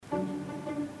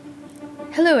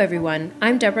Hello, everyone.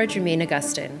 I'm Deborah Germain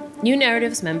Augustin, New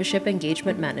Narratives Membership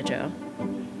Engagement Manager.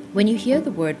 When you hear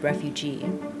the word refugee,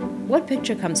 what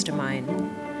picture comes to mind?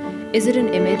 Is it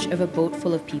an image of a boat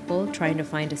full of people trying to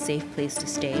find a safe place to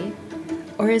stay?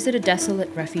 Or is it a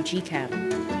desolate refugee camp?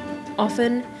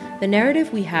 Often, the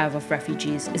narrative we have of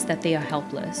refugees is that they are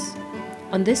helpless.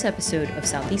 On this episode of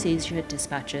Southeast Asia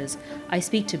Dispatches, I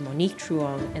speak to Monique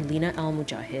Truong and Lina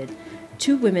Al-Mujahid,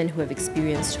 two women who have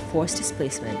experienced forced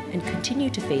displacement and continue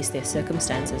to face their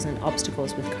circumstances and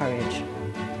obstacles with courage.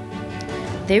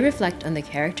 They reflect on the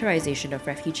characterization of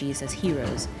refugees as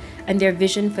heroes and their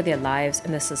vision for their lives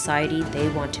and the society they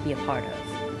want to be a part of.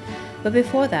 But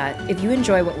before that, if you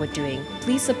enjoy what we're doing,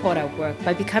 please support our work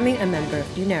by becoming a member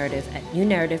of New Narrative at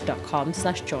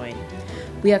newnarrative.com/join.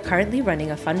 We are currently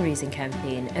running a fundraising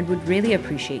campaign and would really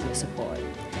appreciate your support.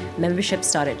 Memberships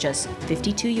start at just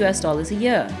 $52 a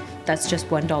year. That's just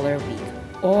 $1 a week.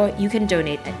 Or you can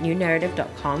donate at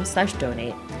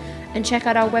newnarrative.com/donate and check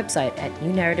out our website at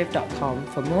newnarrative.com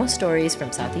for more stories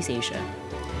from Southeast Asia.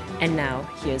 And now,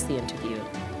 here's the interview.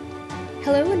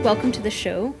 Hello and welcome to the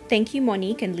show. Thank you,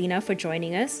 Monique and Lina, for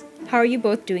joining us. How are you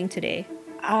both doing today?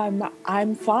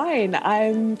 I'm fine.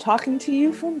 I'm talking to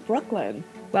you from Brooklyn.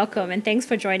 Welcome, and thanks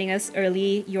for joining us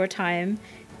early your time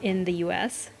in the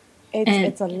U.S.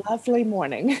 It's a lovely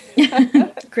morning.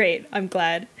 Great, I'm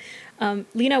glad.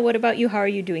 Lina, what about you? How are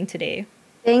you doing today?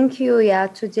 Thank you. Yeah,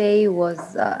 today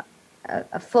was a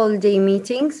full day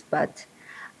meetings, but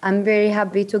I'm very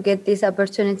happy to get this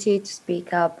opportunity to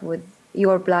speak up with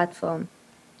your platform.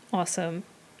 Awesome.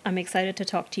 I'm excited to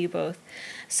talk to you both.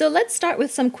 So let's start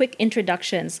with some quick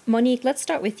introductions. Monique, let's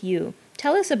start with you.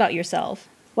 Tell us about yourself.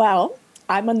 Well,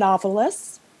 I'm a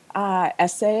novelist,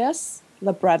 essayist,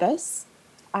 librettist,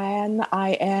 and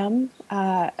I am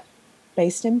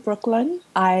based in Brooklyn.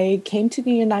 I came to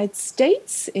the United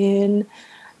States in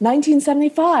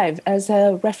 1975 as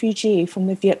a refugee from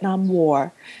the Vietnam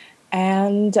War.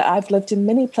 And I've lived in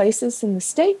many places in the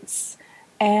States.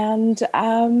 And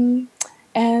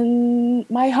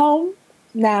my home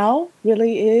now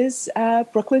really is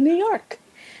Brooklyn, New York.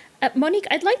 Monique,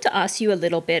 I'd like to ask you a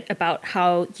little bit about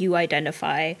how you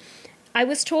identify. I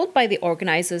was told by the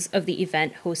organizers of the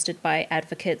event hosted by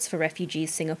Advocates for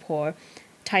Refugees Singapore,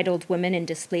 titled Women in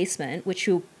Displacement, which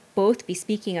you'll both be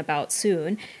speaking about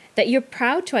soon, that you're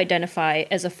proud to identify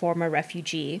as a former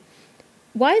refugee.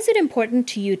 Why is it important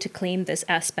to you to claim this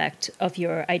aspect of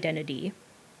your identity?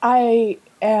 I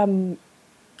am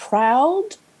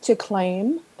proud to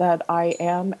claim that I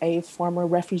am a former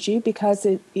refugee because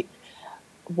it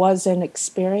was an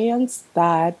experience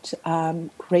that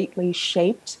greatly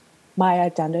shaped my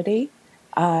identity,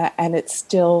 and it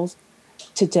still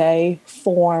today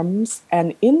forms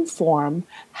and inform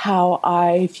how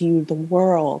I view the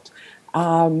world.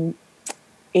 The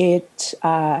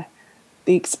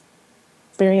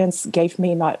experience gave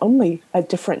me not only a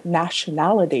different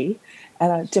nationality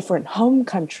and a different home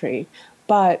country,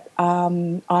 but I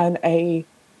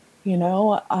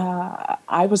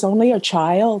was only a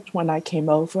child when I came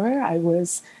over. I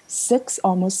was 6,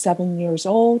 almost 7 years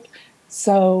old.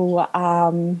 So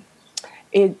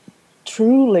it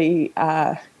truly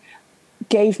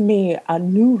gave me a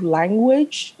new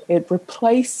language. It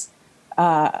replaced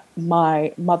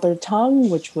my mother tongue,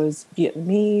 which was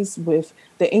Vietnamese, with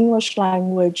the English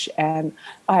language, and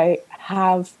I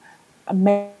have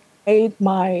made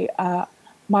my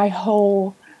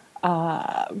whole,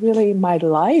 really my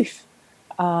life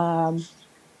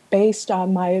based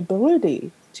on my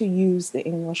ability to use the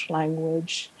English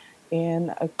language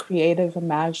in a creative,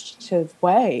 imaginative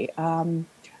way.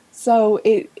 So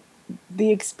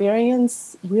the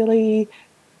experience really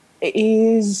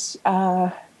is,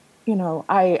 I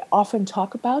often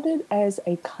talk about it as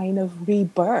a kind of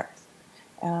rebirth.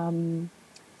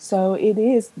 So it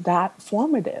is that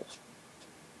formative.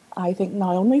 I think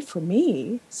not only for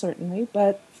me, certainly,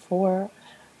 but for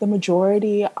the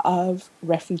majority of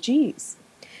refugees.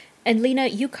 And Lina,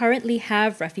 you currently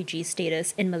have refugee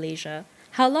status in Malaysia.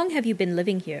 How long have you been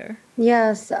living here?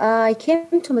 Yes, I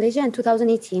came to Malaysia in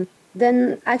 2018.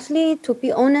 Then actually, to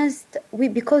be honest,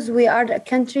 because we are a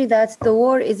country that the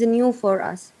war is new for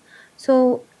us.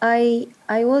 So I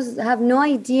have no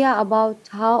idea about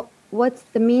what's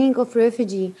the meaning of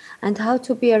refugee and how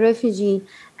to be a refugee.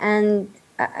 And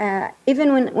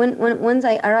even when once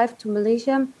I arrived to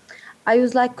Malaysia, I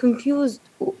was like confused.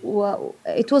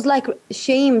 It was like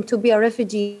shame to be a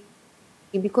refugee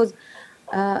because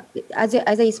as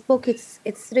I spoke,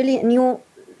 it's really a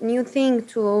new thing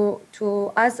to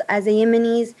us as a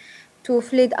Yemenis to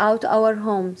flee out our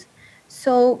homes.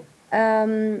 So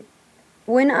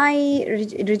when I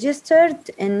registered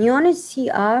in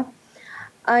UNHCR,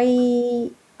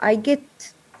 I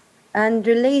get and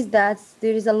realize that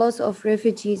there is a loss of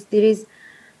refugees.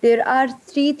 There are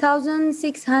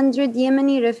 3,600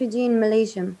 Yemeni refugees in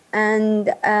Malaysia,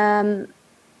 and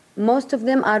most of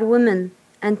them are women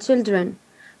and children.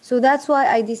 So that's why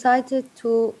I decided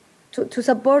to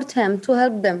support him, to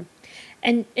help them.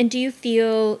 And do you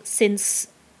feel since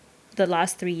the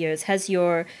last 3 years has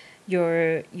your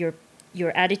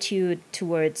your attitude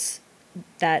towards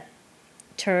that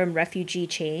term refugee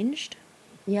changed?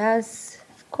 Yes,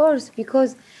 of course,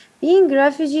 because being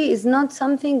refugee is not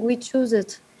something we choose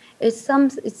it. It's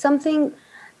something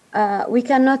we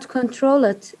cannot control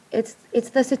it. It's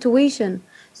the situation.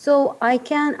 So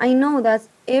I know that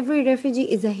every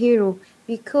refugee is a hero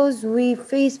because we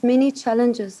face many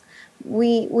challenges.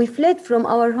 We fled from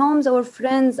our homes, our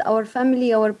friends, our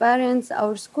family, our parents,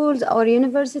 our schools, our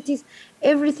universities,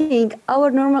 everything. All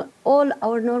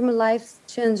our normal lives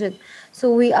changed.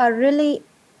 So we are really,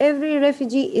 every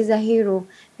refugee is a hero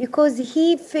because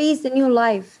he faced a new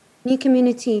life, new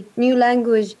community, new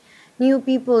language, new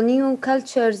people, new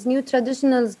cultures, new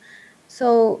traditionals.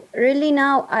 So really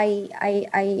now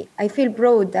I feel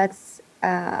proud that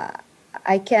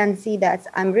I can see that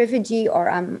I'm refugee or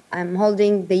I'm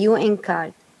holding the UN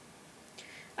card.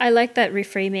 I like that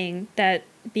reframing, that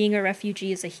being a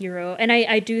refugee is a hero. And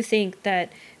I do think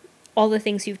that all the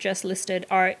things you've just listed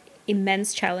are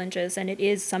immense challenges, and it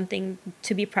is something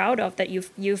to be proud of that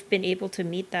you've been able to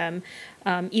meet them.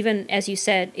 Even as you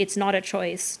said, it's not a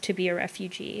choice to be a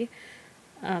refugee.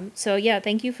 So yeah,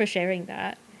 thank you for sharing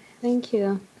that. Thank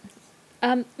you.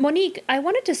 Monique, I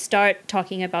wanted to start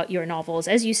talking about your novels.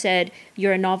 As you said,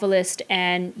 you're a novelist,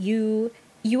 and you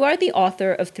are the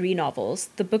author of 3 novels: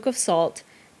 The Book of Salt,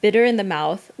 Bitter in the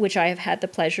Mouth, which I have had the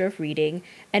pleasure of reading,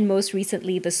 and most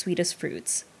recently, The Sweetest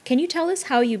Fruits. Can you tell us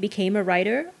how you became a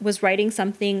writer? Was writing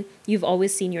something you've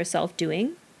always seen yourself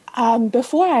doing?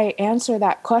 Before I answer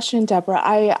that question, Deborah,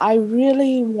 I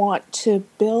really want to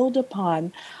build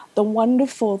upon the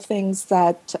wonderful things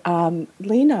that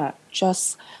Lena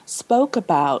just spoke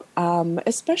about,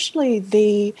 especially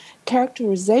the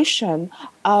characterization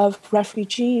of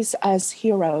refugees as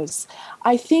heroes.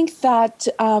 I think that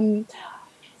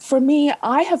for me,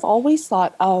 I have always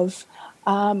thought of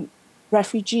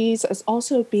refugees as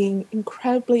also being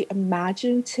incredibly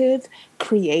imaginative,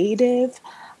 creative,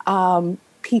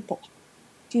 people,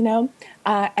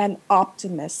 and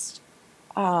optimists,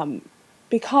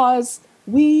 because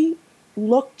we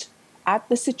looked at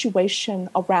the situation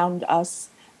around us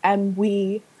and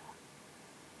we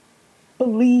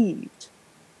believed,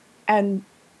 and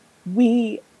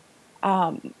we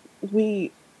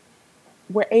we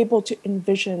were able to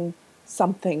envision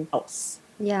something else.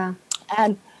 Yeah.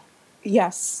 And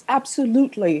yes,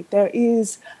 absolutely, there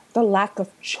is the lack of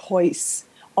choice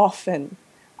often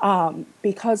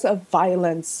because of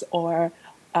violence or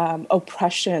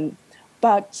oppression.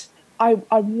 But I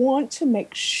want to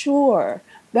make sure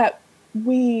that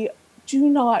we do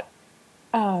not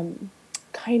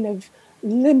kind of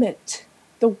limit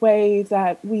the way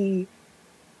that we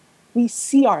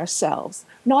see ourselves,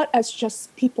 not as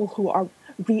just people who are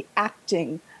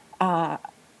reacting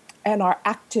and are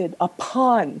acted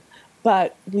upon,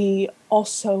 but we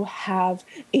also have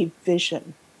a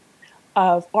vision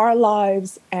of our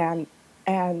lives and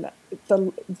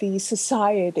the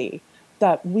society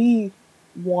that we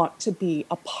want to be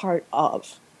a part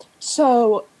of.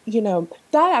 So,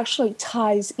 that actually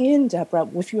ties in, Deborah,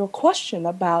 with your question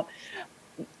about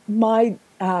my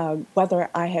whether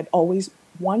I had always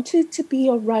wanted to be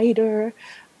a writer.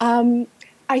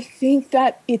 I think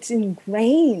that it's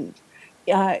ingrained,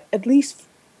 at least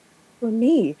for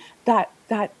me, that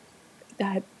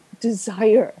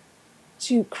desire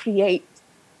to create,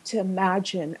 to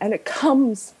imagine, and it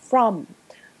comes from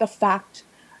the fact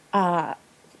that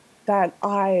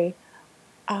I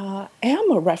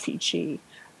am a refugee.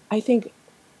 I think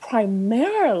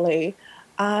primarily,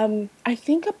 I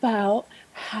think about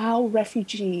how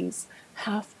refugees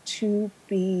have to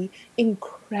be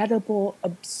incredible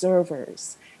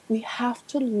observers. We have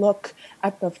to look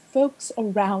at the folks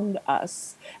around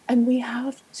us, and we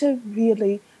have to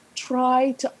really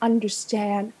try to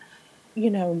understand,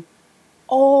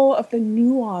 all of the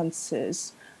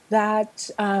nuances that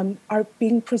are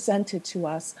being presented to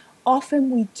us. Often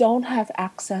we don't have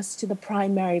access to the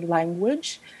primary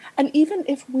language. And even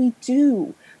if we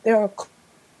do, there are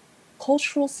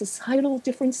cultural, societal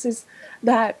differences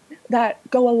that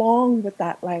go along with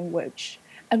that language.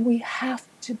 And we have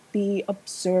to be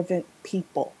observant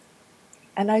people.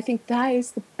 And I think that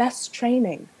is the best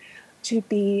training to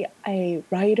be a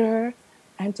writer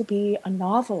and to be a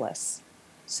novelist.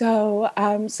 So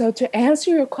to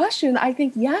answer your question, I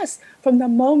think yes, from the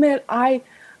moment at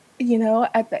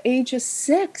the age of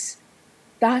 6,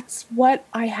 that's what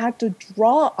I had to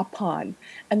draw upon.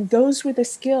 And those were the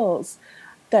skills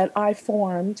that I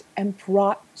formed and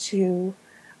brought to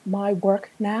my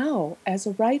work now as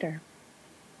a writer.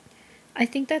 I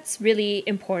think that's really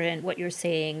important what you're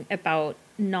saying about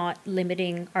not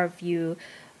limiting our view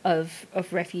of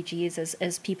refugees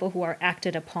as people who are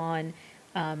acted upon.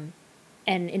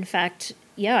 And in fact,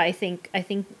 yeah,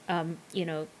 I'm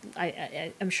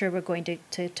sure we're going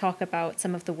to talk about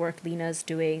some of the work Lena's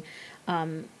doing,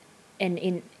 and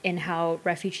in how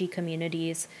refugee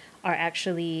communities are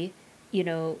actually,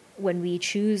 when we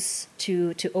choose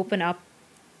to open up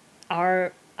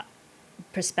our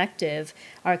perspective,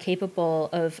 are capable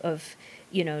of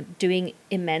doing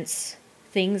immense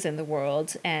things in the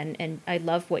world. And I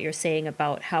love what you're saying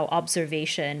about how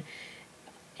observation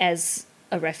as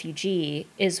a refugee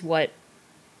is what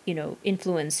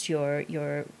influenced your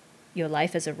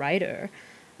life as a writer.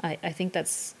 I think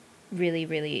that's really,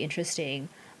 really interesting.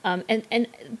 And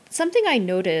something I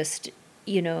noticed,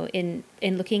 in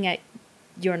looking at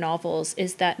your novels,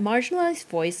 is that marginalized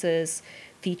voices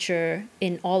feature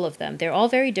in all of them. They're all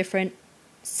very different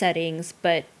settings,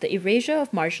 but the erasure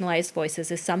of marginalized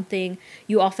voices is something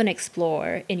you often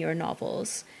explore in your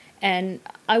novels. And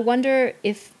I wonder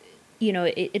if,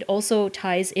 it also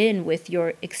ties in with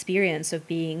your experience of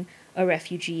being a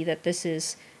refugee, that this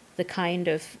is the kind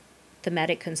of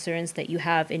thematic concerns that you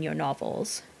have in your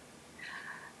novels.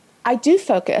 I do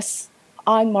focus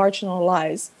on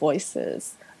marginalized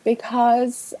voices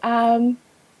because I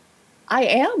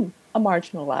am a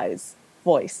marginalized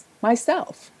voice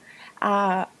myself.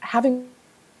 Having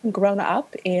grown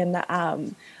up in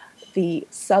the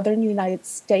southern United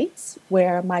States,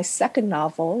 where my second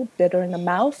novel, Bitter in the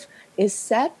Mouth, is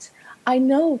set, I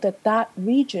know that that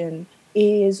region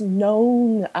is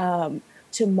known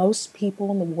to most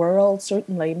people in the world,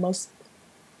 certainly most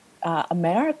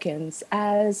Americans,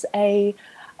 as a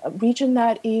region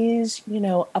that is,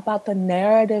 about the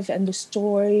narrative and the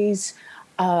stories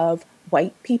of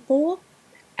white people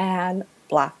and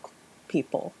Black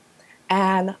people.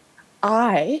 And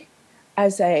I,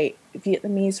 as a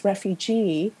Vietnamese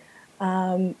refugee,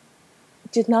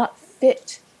 did not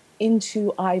fit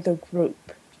into either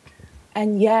group.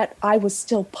 And yet I was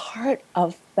still part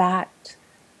of that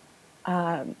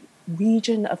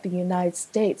region of the United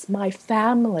States. My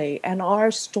family and our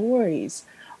stories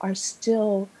are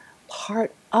still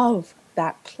part of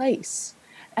that place.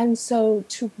 And so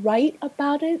to write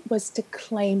about it was to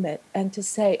claim it and to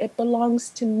say it belongs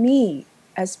to me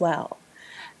as well.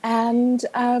 And,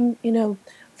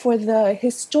 for the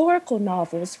historical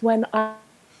novels, when I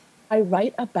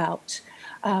write about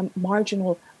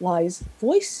marginalized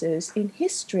voices in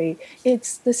history,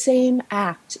 it's the same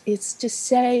act. It's to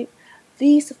say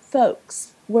these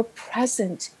folks were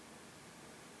present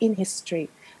in history.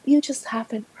 You just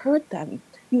haven't heard them.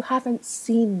 You haven't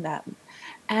seen them.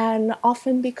 And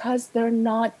often because they're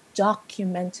not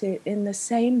documented in the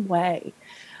same way.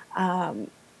 And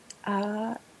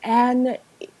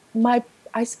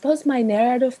I suppose my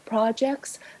narrative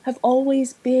projects have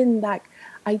always been that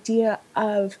idea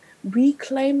of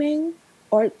reclaiming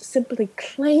or simply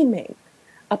claiming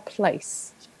a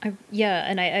place. Yeah,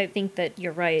 and I think that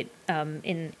you're right.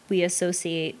 We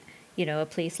associate, a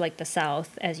place like the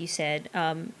South, as you said,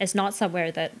 as not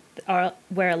somewhere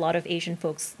where a lot of Asian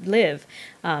folks live,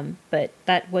 but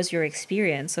that was your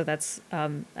experience. So that's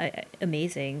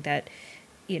amazing. That,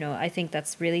 I think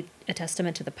that's really a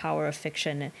testament to the power of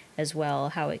fiction as well,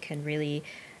 how it can really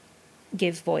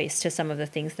give voice to some of the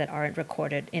things that aren't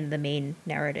recorded in the main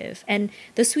narrative. And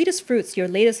The Sweetest Fruits, your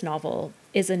latest novel,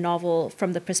 is a novel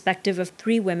from the perspective of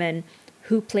 3 women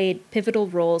who played pivotal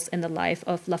roles in the life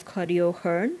of Lafcadio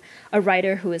Hearn, a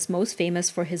writer who is most famous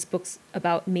for his books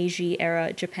about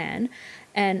Meiji-era Japan.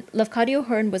 And Lafcadio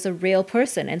Hearn was a real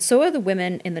person, and so are the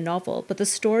women in the novel, but the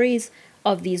stories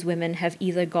of these women have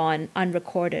either gone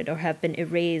unrecorded or have been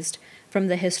erased from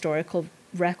the historical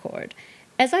record.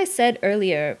 As I said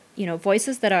earlier,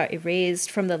 voices that are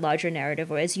erased from the larger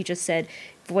narrative, or as you just said,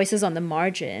 voices on the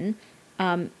margin,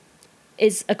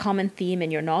 is a common theme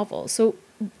in your novel. So,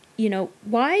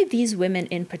 why these women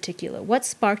in particular? What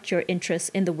sparked your interest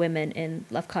in the women in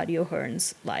Lafcadio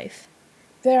Hearn's life?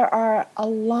 There are a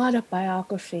lot of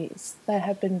biographies that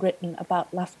have been written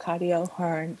about Lafcadio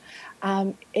Hearn.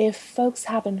 If folks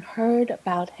haven't heard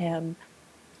about him,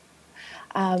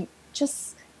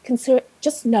 just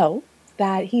know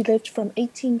that he lived from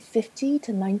 1850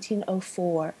 to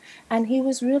 1904, and he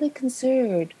was really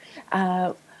considered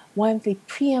one of the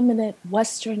preeminent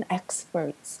Western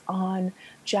experts on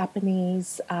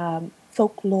Japanese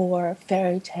folklore,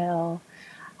 fairy tale,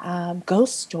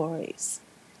 ghost stories.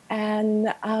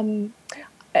 And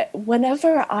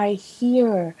whenever I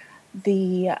hear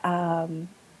a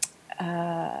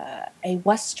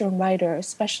Western writer,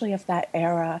 especially of that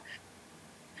era,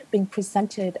 being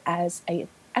presented as an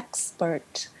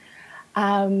expert,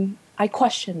 I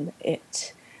question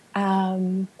it.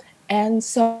 And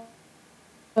so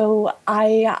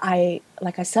I,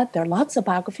 like I said, there are lots of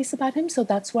biographies about him, so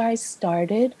that's where I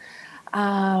started.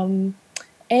 And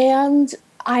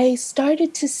I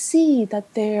started to see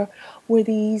that there were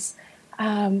these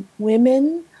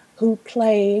women who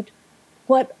played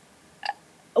what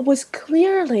was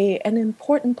clearly an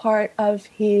important part of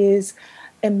his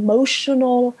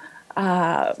emotional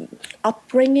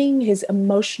upbringing, his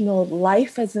emotional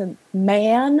life as a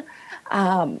man.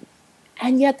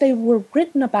 And yet they were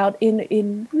written about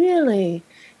in really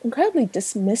incredibly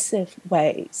dismissive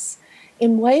ways,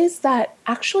 in ways that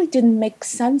actually didn't make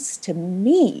sense to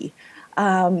me.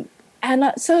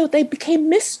 So they became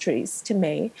mysteries to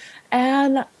me,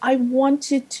 and I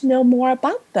wanted to know more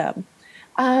about them.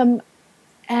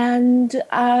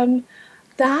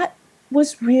 That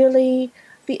was really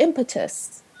the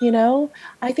impetus, you know?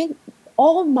 I think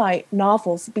all my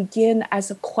novels begin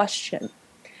as a question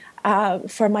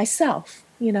for myself,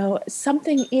 you know,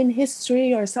 something in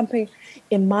history or something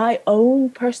in my own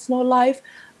personal life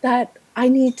that I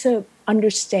need to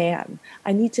understand.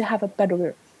 I need to have a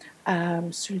better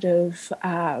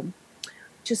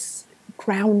just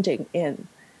grounding in.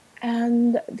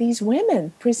 And these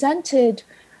women presented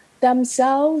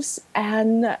themselves,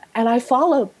 and I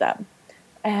followed them.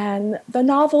 And the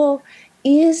novel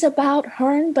is about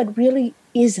Hearn, but really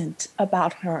isn't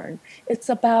about Hearn. It's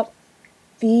about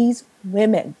these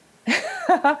women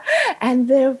and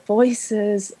their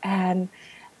voices and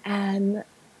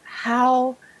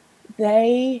how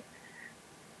they,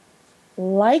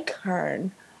 like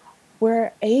Hearn,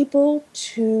 were able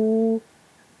to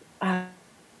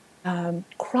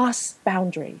cross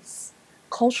boundaries,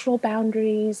 cultural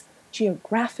boundaries,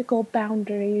 geographical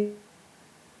boundaries,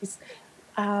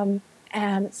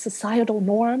 and societal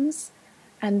norms,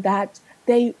 and that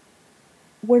they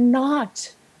were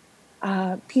not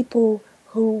people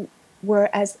who were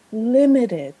as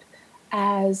limited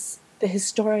as the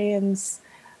historians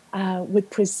would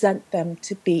present them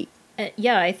to be.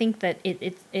 Yeah, I think that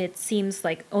it seems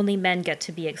like only men get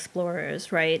to be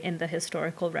explorers, right, in the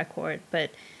historical record,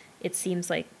 but it seems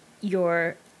like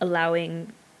you're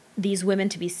allowing these women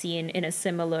to be seen in a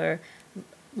similar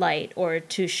light, or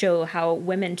to show how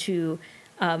women too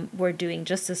were doing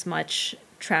just as much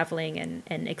traveling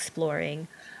and exploring.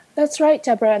 That's right,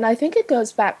 Deborah. And I think it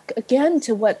goes back again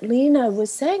to what Lena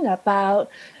was saying about,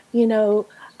 you know,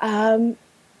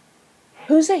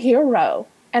 who's a hero,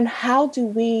 and how do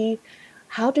we,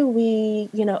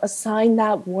 you know, assign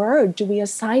that word? Do we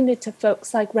assign it to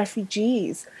folks like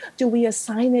refugees? Do we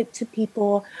assign it to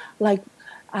people like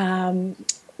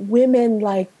women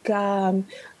like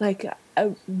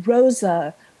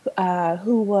Rosa,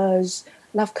 who was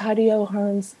Lafcadio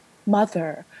Hearn's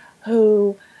mother,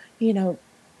 who, you know,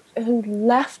 who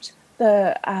left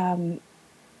the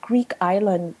Greek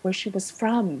island where she was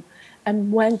from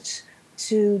and went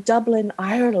to Dublin,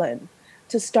 Ireland,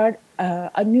 to start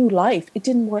a new life. It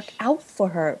didn't work out for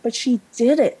her, but she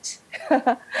did it,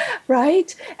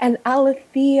 right? And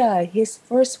Alethea, his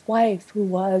first wife, who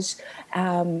was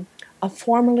a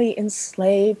formerly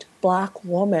enslaved Black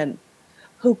woman,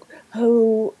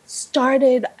 who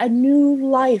started a new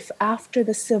life after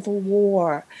the Civil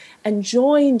War and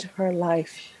joined her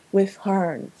life with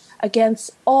Hearn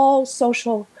against all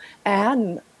social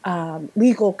and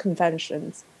legal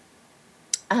conventions.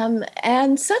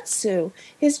 And Setsu,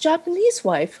 his Japanese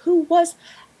wife, who was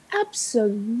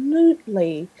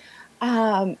absolutely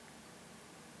a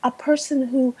person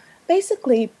who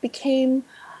basically became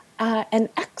an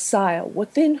exile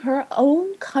within her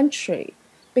own country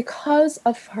because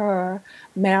of her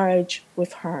marriage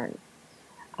with Hearn.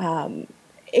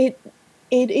 It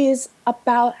is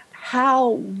about how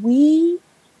we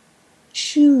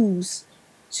choose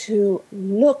to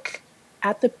look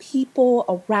at the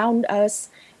people around us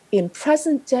in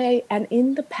present day and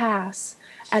in the past,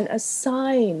 and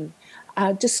assign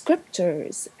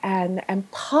descriptors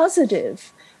and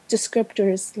positive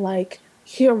descriptors like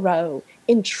hero,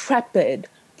 intrepid,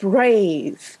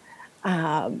 brave,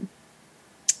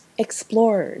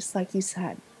 explorers, like you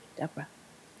said, Deborah.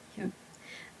 Yeah.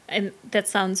 And that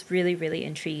sounds really, really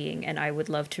intriguing, and I would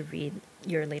love to read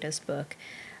your latest book.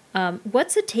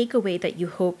 What's a takeaway that you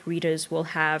hope readers will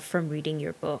have from reading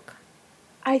your book?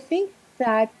 I think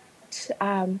that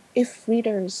if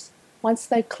readers once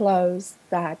they close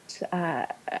that,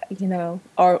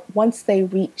 or once they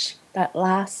reach that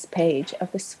last page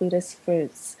of the sweetest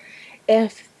fruits,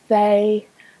 if they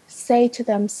say to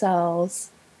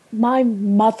themselves, my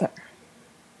mother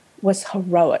was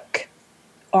heroic,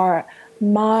 or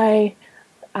my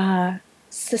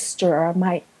sister or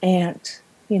my aunt,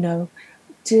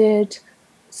 did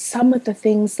some of the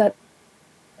things that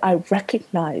I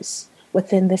recognize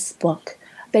within this book.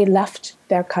 They left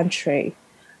their country.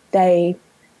 They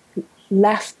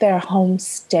left their home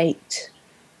state.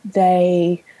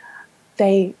 They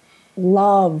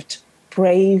loved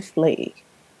bravely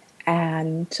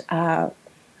and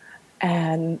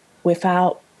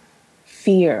without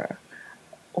fear,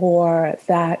 or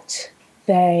that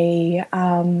they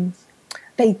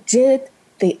did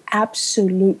the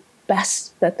absolute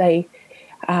best that they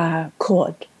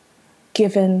could,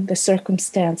 given the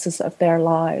circumstances of their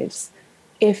lives.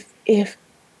 If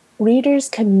readers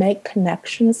can make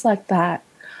connections like that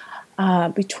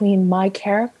between my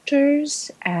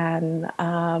characters and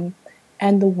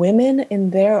the women in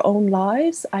their own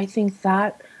lives, I think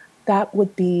that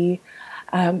would be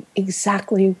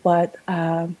exactly what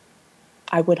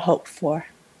I would hope for.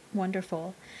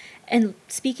 Wonderful. And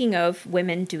speaking of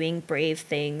women doing brave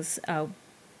things,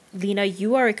 Lena,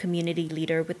 you are a community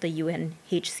leader with the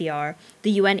UNHCR,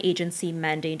 the UN agency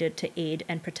mandated to aid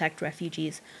and protect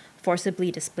refugees,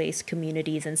 forcibly displaced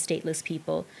communities, and stateless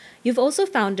people. You've also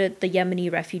founded the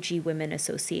Yemeni Refugee Women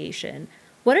Association.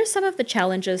 What are some of the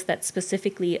challenges that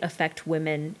specifically affect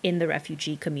women in the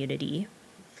refugee community?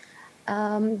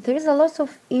 There's a lot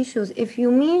of issues. If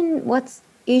you mean what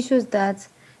issues that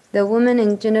the women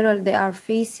in general they are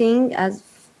facing as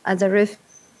a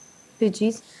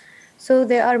refugees, so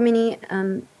there are many.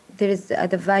 There is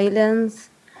the violence,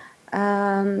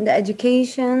 the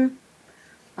education.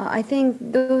 I think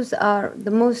those are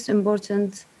the most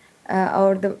important,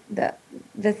 or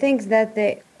the things that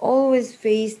they always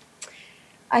face.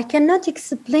 I cannot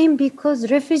explain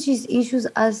because refugees issues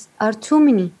are too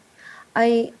many.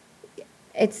 I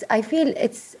feel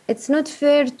it's not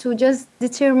fair to just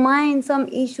determine some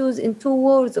issues in 2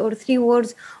 words or 3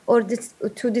 words, or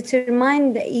to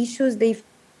determine the issues they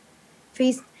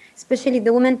face, especially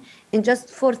the women, in just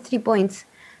 3 points.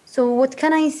 So what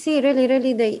can I say?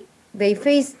 Really, they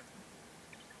faced.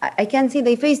 I can see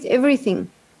they faced everything.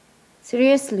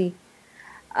 Seriously,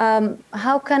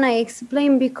 how can I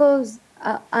explain? Because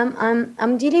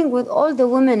I'm dealing with all the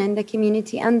women in the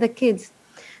community and the kids.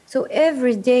 So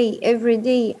every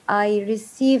day I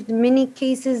received many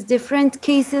cases, different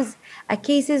cases,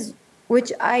 cases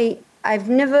which I've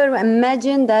never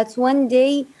imagined that one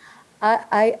day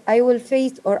I will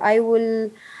face, or I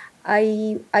will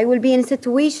be in a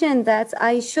situation that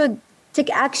I should take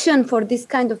action for this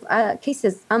kind of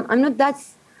cases. I'm not that.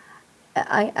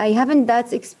 I haven't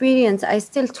that experience. I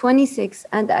still 26,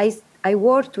 and I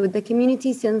worked with the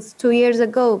community since 2 years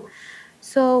ago.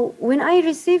 So when I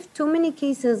received too many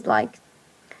cases like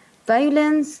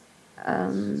violence,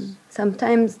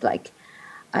 sometimes like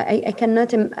I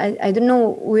cannot, I don't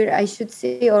know where I should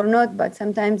say or not, but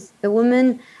sometimes the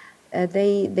women,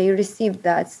 they received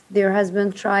that their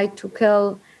husband tried to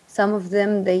kill some of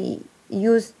them. They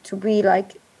used to be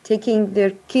like taking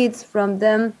their kids from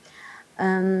them.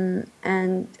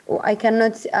 And I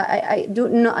cannot, I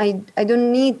don't know, I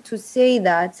don't need to say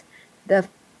that the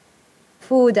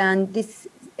food and these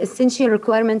essential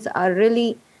requirements are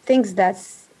really things that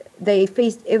they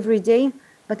faced every day.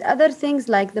 But other things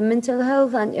like the mental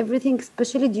health and everything,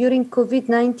 especially during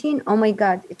COVID-19, oh my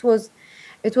God, it was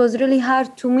really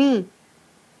hard to me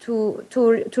to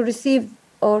receive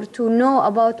or to know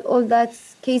about all that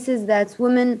cases that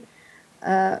women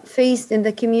faced in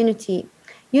the community.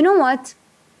 You know what,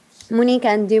 Monique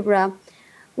and Deborah,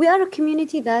 we are a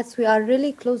community that we are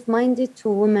really close-minded to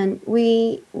women.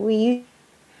 We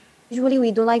usually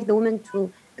we don't like the women to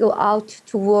go out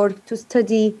to work, to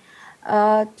study,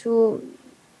 to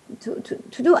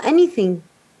do anything.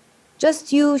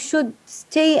 Just you should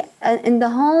stay in the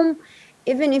home.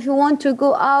 Even if you want to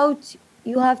go out,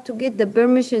 you have to get the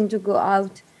permission to go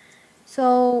out.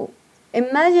 So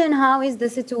imagine how is the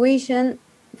situation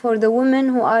for the women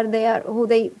who are there, who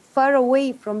they far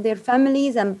away from their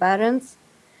families and parents.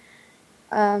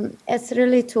 It's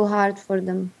really too hard for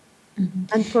them,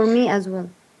 and for me as well.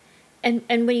 And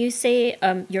when you say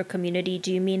your community,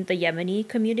 do you mean the Yemeni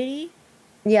community?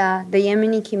 Yeah, the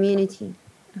Yemeni community.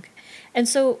 Okay. And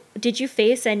so did you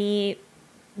face any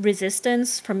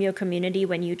resistance from your community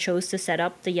when you chose to set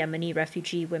up the Yemeni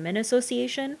Refugee Women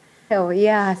Association? Oh,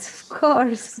 yes, of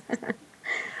course.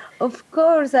 Of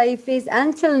course, I face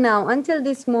until now, until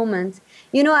this moment.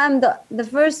 I'm the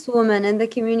first woman in the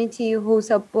community who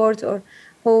support or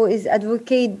who is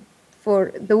advocate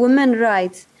for the women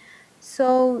rights.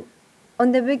 So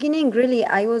on the beginning, really,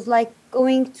 I was like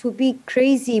going to be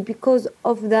crazy because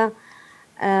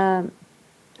um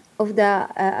of the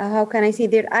how can I say,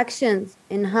 their actions,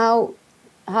 and how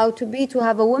to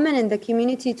have a woman in the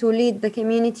community to lead the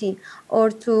community, or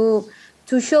to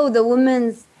show the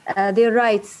women's their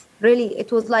rights. Really,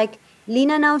 it was like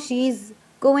Lena now she's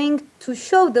going to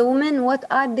show the women what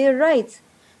are their rights.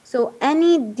 So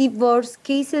any divorce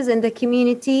cases in the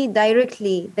community,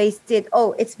 directly they said,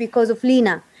 oh, it's because of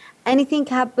Lena. Anything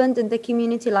happened in the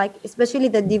community, like especially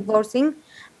the divorcing,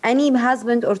 any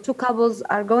husband or two couples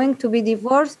are going to be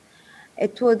divorced,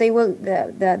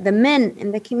 the men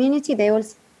in the community, they will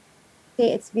say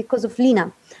it's because of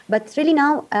Lena. But really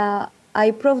now,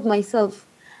 I proved myself,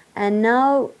 and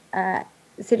now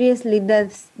seriously, the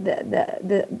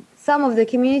some of the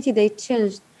community, they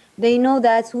changed. They know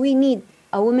that we need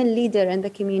a woman leader in the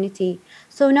community.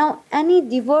 So now any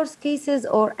divorce cases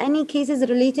or any cases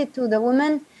related to the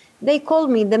women, they call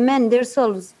me, the men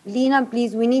themselves, Lena,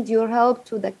 please, we need your help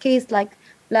to the case, like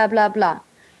blah blah blah.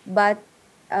 But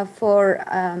for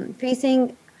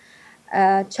facing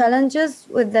challenges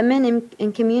with the men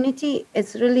in community,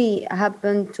 it's really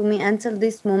happened to me until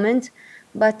this moment.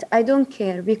 But I don't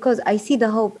care, because I see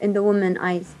the hope in the women's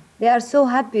eyes. They are so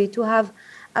happy to have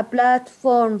a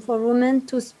platform for women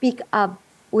to speak up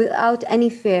without any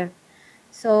fear.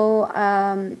 So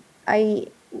I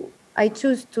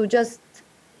choose to just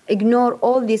ignore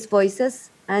all these voices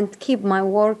and keep my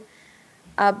work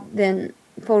up then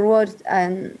forward.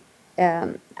 And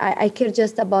I care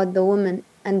just about the women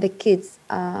and the kids.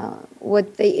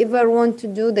 What they ever want to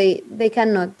do, they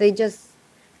cannot. They just,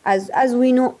 as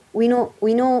we know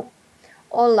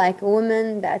all, like a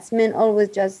woman, that's men always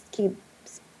just keep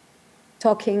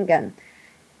talking, and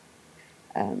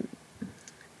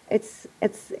it's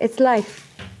life.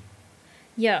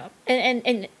 Yeah,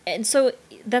 and so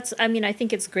that's, I mean, I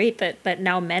think it's great that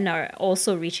now men are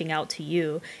also reaching out to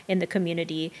you in the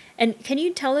community. And can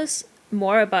you tell us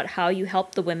more about how you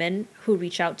help the women who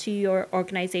reach out to your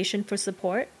organization for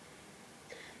support?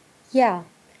 Yeah.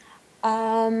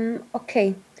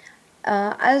 Okay.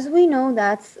 As we know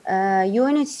that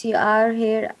UNHCR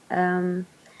here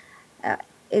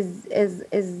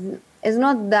is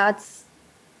not that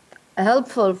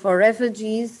helpful for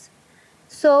refugees.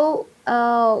 So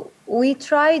we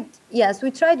tried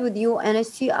with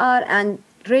UNHCR, and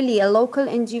really local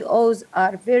NGOs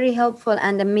are very helpful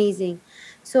and amazing.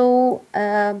 So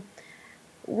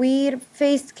we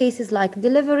faced cases like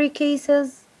delivery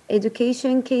cases,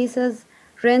 education cases,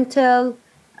 rental,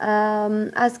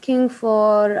 asking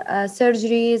for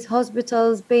surgeries,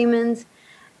 hospitals, payments,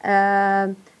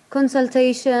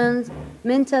 consultations,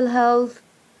 mental health,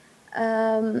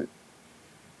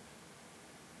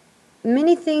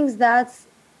 many things that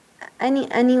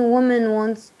any woman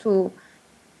wants to,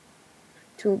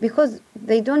 because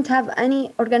they don't have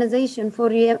any organization for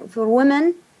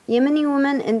women, Yemeni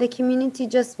women in the community,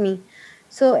 just me.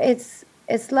 So it's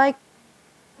like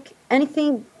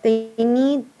anything they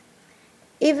need,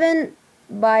 even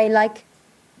by like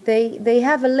they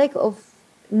have a lack of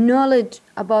knowledge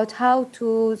about how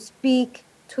to speak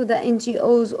to the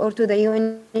NGOs or to the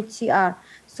UNHCR.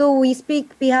 So we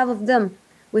speak behalf of them.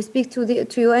 We speak to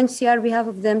UNHCR behalf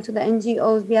of them, to the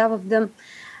NGOs behalf of them.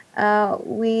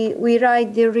 We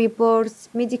write their reports,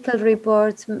 medical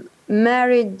reports,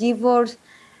 marriage, divorce,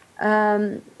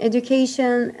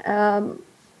 education.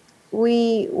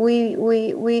 We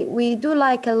do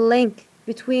like a link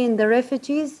between the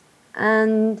refugees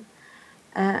and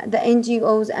the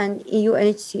NGOs and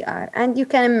UNHCR. And you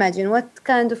can imagine what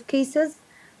kind of cases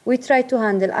we try to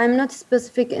handle. I'm not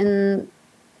specific in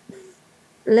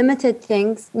limited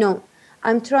things. No,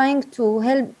 I'm trying to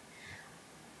help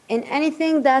in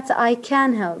anything that I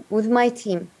can help with my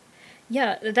team.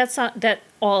 Yeah, that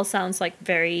all sounds like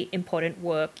very important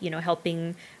work,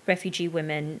 helping refugee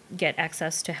women get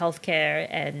access to healthcare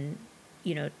and,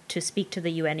 to speak to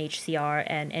the UNHCR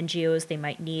and NGOs they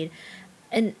might need.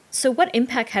 And so what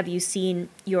impact have you seen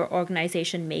your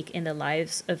organization make in the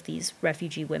lives of these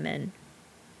refugee women?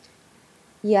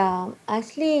 Yeah,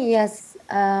 actually, yes.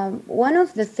 One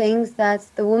of the things that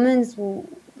the woman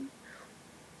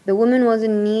was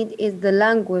in need is the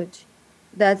language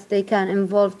that they can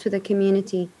involve to the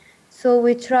community. So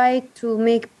we try to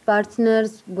make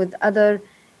partners with other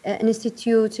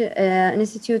institute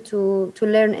to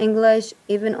learn English,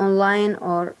 even online,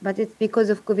 but it's because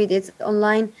of COVID, it's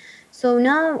online. So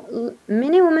now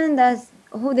many women that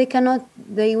who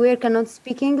they were cannot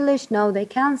speak English. Now they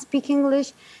can speak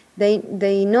English.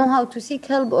 They know how to seek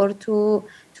help or to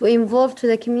involve to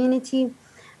the community.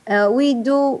 We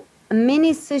do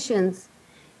many sessions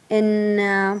in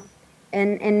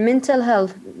in mental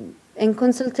health, in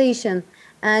consultation,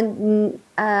 and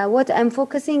what I'm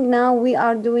focusing now, we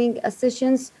are doing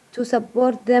sessions to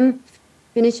support them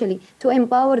financially, to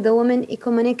empower the women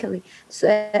economically. So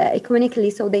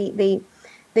they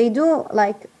do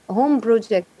like home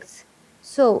projects.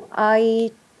 So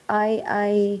I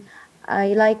I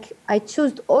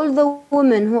choose all the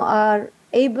women who are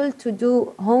able to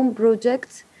do home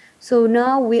projects. So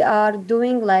now we are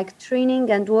doing like training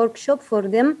and workshop for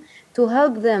them to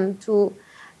help them to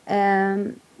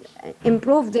um,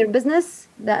 improve their business,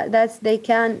 that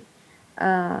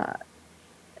uh,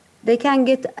 they can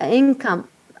get income,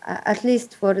 at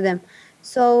least for them.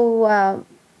 So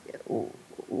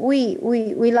we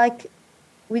like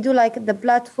we do like the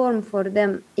platform for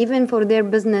them, even for their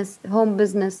business, home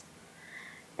business.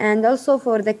 And also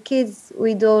for the kids,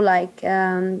 we do like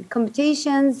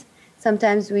competitions.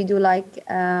 Sometimes we do like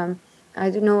I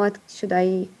don't know what should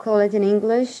I call it in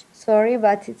English. Sorry,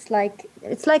 but it's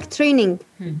like training,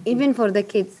 even for the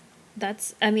kids. That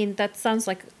sounds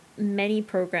like many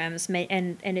programs,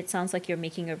 and it sounds like you're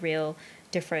making a real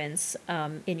difference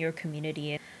in your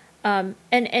community. And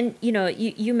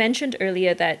you mentioned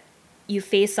earlier that you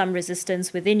face some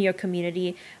resistance within your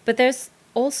community, but there's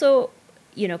also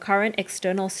current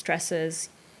external stresses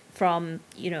from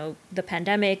the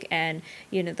pandemic, and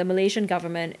the Malaysian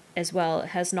government as well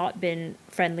has not been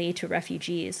friendly to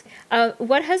refugees.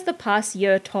 What has the past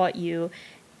year taught you,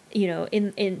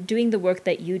 in doing the work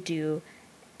that you do?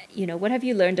 What have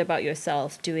you learned about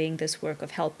yourself doing this work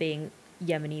of helping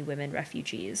Yemeni women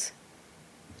refugees?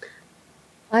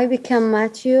 I become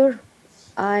mature.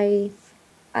 I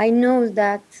I know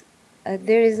that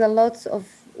there is a lot of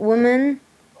women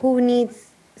who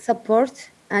needs support,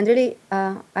 and really,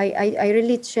 I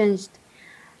really changed.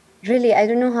 Really, I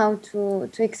don't know how to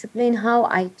explain how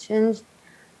I changed,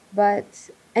 but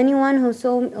anyone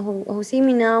who see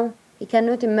me now, he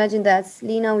cannot imagine that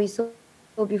Lena we saw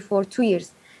before 2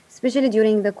 years, especially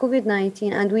during the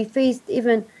COVID-19, and we faced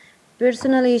even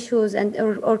personal issues and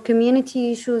or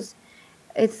community issues.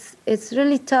 It's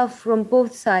really tough from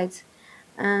both sides,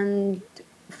 and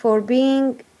for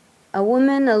being a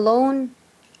woman alone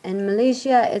in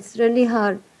Malaysia, it's really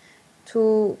hard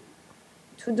to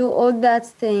do all that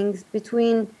things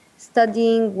between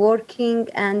studying, working,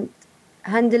 and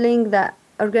handling the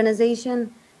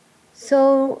organization.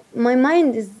 So my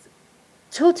mind is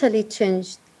totally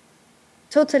changed,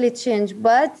 totally changed.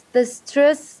 But the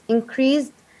stress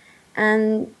increased,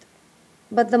 and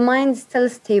but the mind is still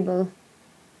stable.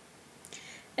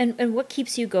 And what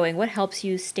keeps you going? What helps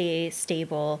you stay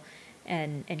stable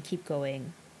and keep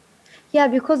going? Yeah,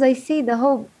 because I see the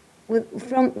hope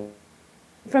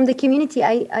from the community.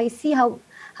 I see how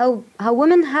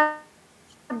women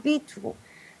happy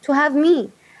to have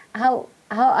me, how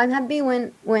I'm happy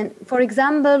when for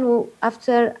example,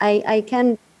 after I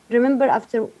can remember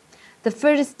after the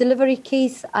first delivery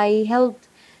case I helped,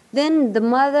 then the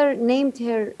mother named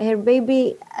her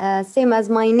baby same as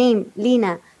my name,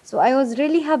 Lena. So I was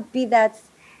really happy that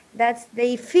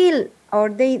they feel, or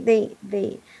they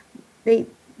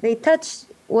they touch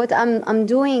what I'm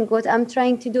doing, what I'm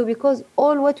trying to do, because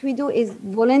all what we do is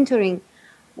volunteering.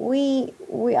 We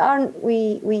are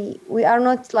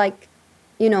not like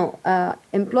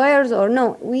employers, or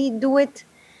no, we do it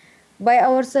by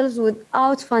ourselves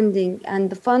without funding, and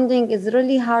the funding is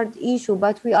really hard issue,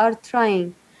 but we are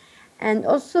trying. And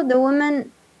also the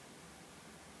women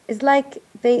is like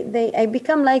they I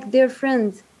become like their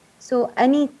friends. So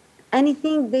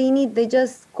anything they need, they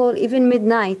just call. Even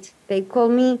midnight they call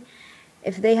me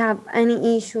if they have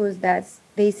any issues. That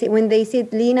they say, when they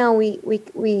said, Lena,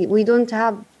 we don't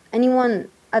have anyone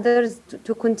others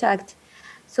to contact,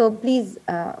 so please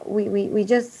we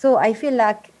just, so I feel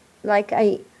like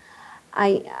I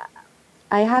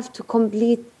I have to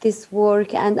complete this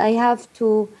work, and I have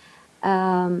to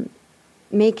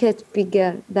make it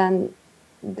bigger than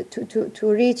to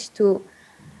reach to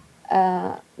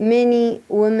many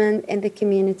women in the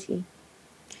community.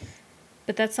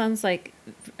 But that sounds like,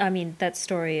 that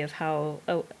story of how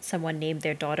someone named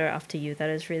their daughter after you, that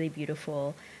is really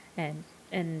beautiful, and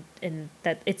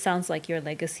that it sounds like your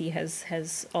legacy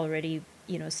has already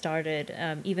started.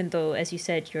 Even though, as you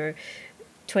said, you're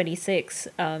 26,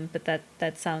 but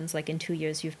that sounds like in 2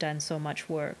 years you've done so much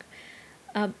work.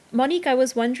 Monique, I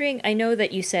was wondering, I know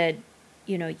that you said,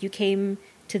 you came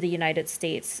to the United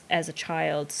States as a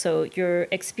child. So your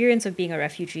experience of being a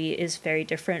refugee is very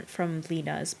different from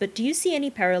Lena's. But do you see any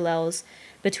parallels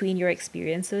between your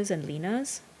experiences and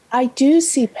Lena's? I do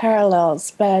see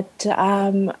parallels, but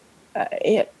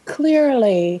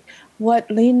clearly what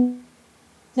Lena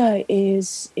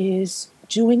is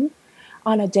doing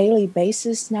on a daily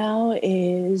basis now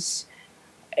is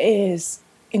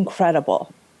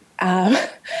incredible. Um,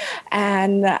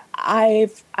 and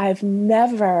I've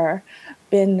never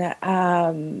been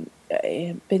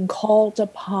called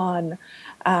upon,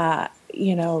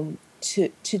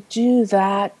 to do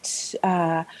that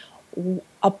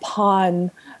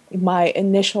upon my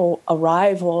initial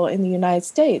arrival in the United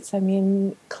States. I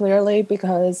mean, clearly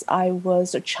because I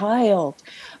was a child,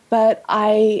 but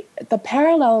the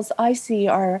parallels I see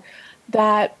are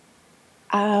that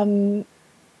when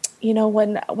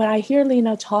I hear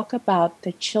Lena talk about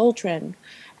the children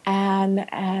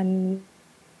and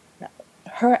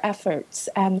her efforts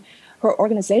and her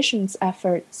organization's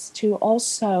efforts to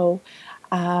also,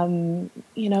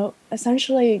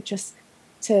 essentially just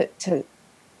to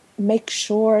make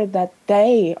sure that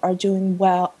they are doing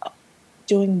well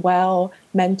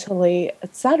mentally,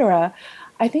 etc.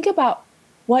 I think about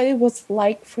what it was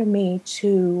like for me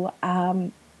to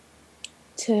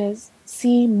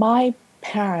see my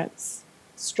parents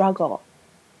struggle,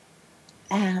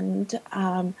 and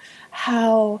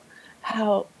how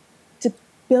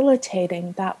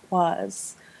debilitating that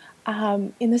was,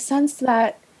 in the sense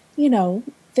that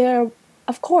there,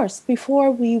 of course,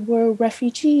 before we were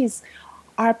refugees,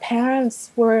 our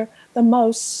parents were the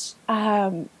most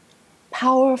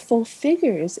powerful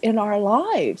figures in our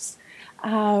lives.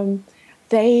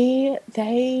 They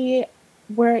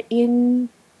were in,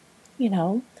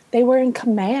 they were in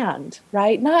command,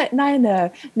 right? Not in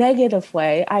a negative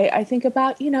way. I think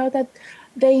about, that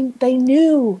they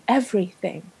knew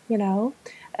everything,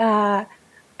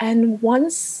 and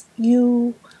once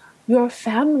your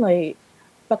family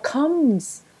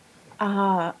becomes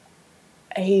a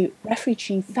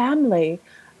refugee family,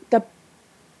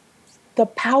 the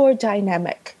power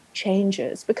dynamic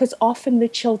changes, because often the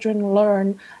children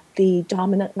learn the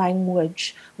dominant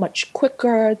language much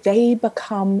quicker. They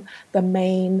become the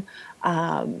main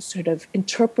sort of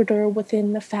interpreter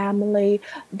within the family.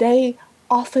 They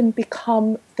often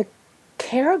become the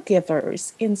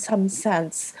caregivers, in some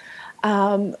sense,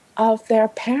 of their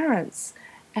parents.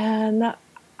 And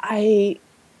I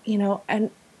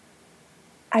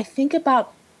think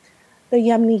about the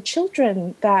Yemeni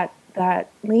children that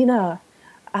Lena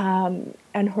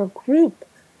and her group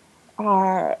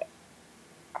are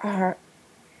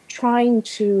trying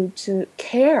to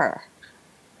care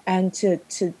and to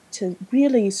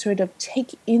really sort of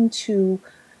take into.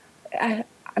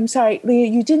 I'm sorry, Leah,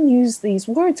 you didn't use these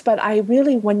words, but I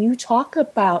really, when you talk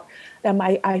about them,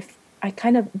 I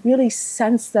kind of really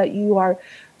sense that you are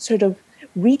sort of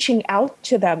reaching out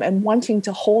to them and wanting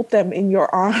to hold them in your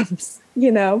arms,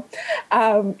 in a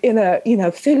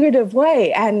figurative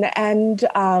way, and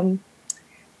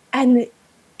it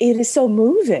is so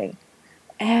moving.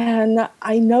 And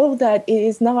I know that it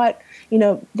is not,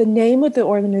 the name of the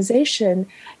organization,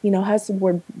 has the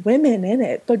word women in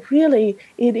it, but really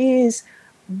it is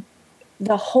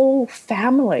the whole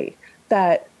family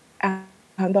that,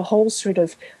 the whole sort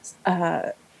of,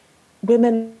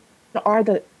 women are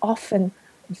often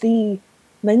the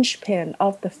linchpin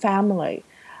of the family.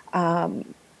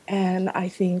 And I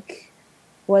think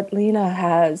what Lena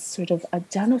has sort of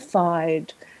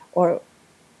identified, or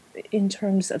in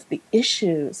terms of the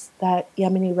issues that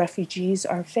Yemeni refugees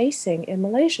are facing in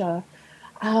Malaysia,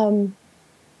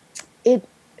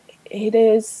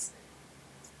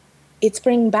 it's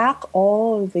bringing back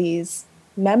all of these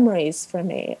memories for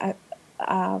me,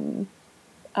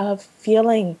 of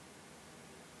feeling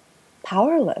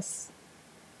powerless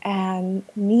and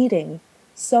needing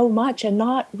so much, and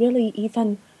not really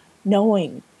even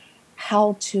knowing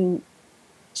how to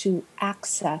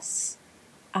access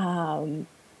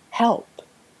help.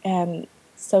 And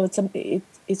so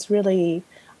it's really,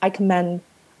 I commend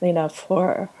Lena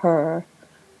for her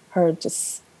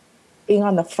just being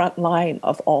on the front line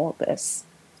of all of this.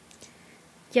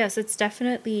 Yes, it's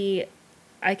definitely,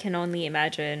 I can only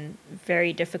imagine,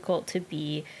 very difficult to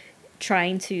be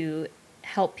trying to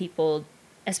help people,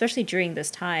 especially during this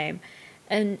time.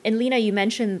 And Lena, you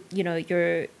mentioned,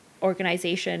 your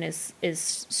organization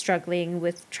is struggling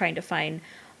with trying to find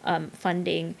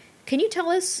funding. Can you tell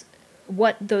us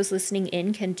what those listening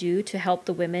in can do to help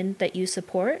the women that you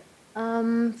support?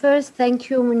 First, thank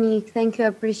you, Monique. Thank you. I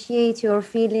appreciate your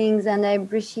feelings, and I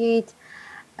appreciate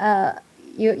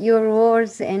your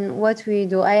words and what we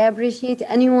do. I appreciate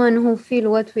anyone who feel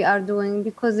what we are doing,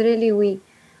 because really we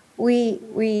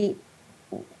we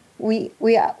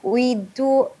we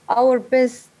do our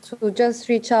best to just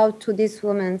reach out to these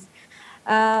women.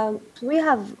 We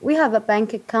have a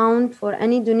bank account for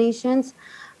any donations,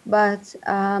 but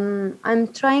I'm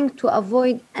trying to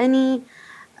avoid any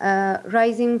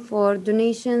rising for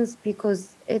donations,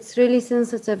 because it's really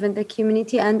sensitive in the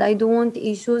community and I don't want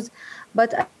issues.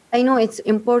 But I know it's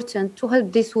important to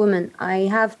help these women. I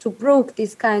have to broke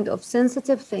these kind of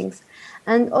sensitive things.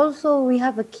 And also we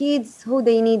have a kids who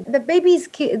they need the babies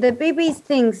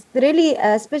things really,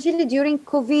 especially during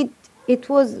COVID. It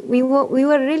was we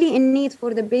were really in need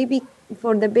for the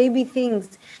baby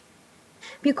things,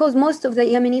 because most of the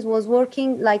Yemenis was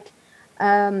working like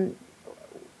um,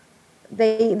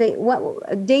 they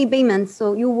day payments.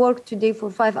 So you work today for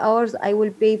 5 hours, I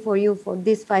will pay for you for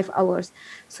these 5 hours.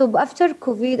 So after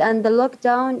COVID and the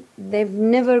lockdown, they've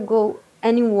never go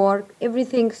any work,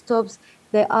 everything stops.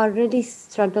 They are really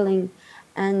struggling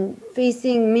and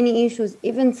facing many issues.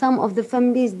 Even some of the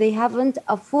families, they haven't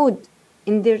a food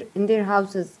in their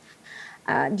houses.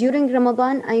 During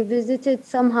Ramadan, I visited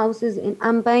some houses in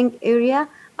Ambank area.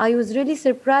 I was really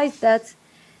surprised that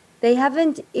they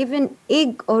haven't even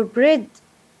egg or bread.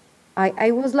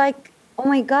 I was like, oh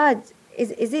my God,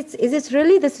 is it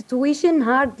really the situation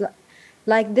hard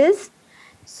like this?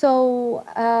 So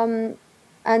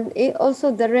and also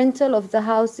the rental of the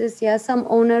houses. Yeah, some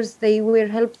owners, they were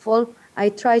helpful. I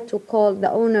tried to call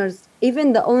the owners.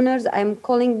 Even the owners, I'm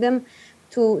calling them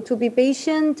to be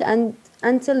patient and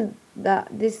until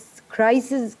this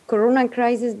crisis, Corona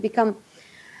crisis, become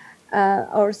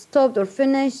or stopped or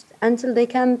finished, until they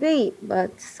can pay.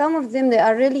 But some of them, they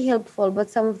are really helpful, but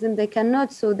some of them they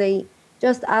cannot. So they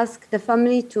just ask the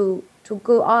family to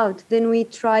go out. Then we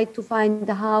try to find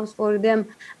the house for them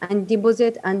and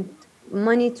deposit and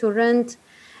money to rent.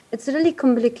 It's really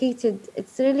complicated.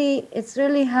 It's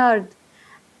really hard.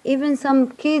 Even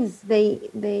some kids,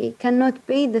 they cannot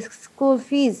pay the school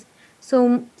fees.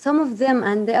 So some of them,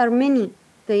 and there are many,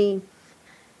 they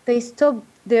stop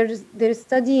their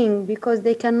studying because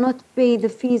they cannot pay the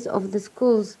fees of the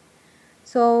schools.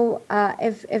 So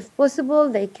if possible,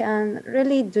 they can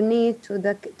really donate to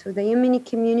the Yemeni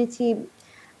community.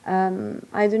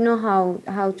 I don't know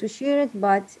how to share it,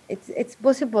 but it's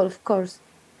possible, of course.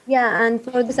 Yeah, and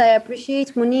for this, I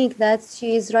appreciate Monique that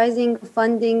she is raising a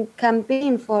funding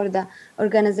campaign for the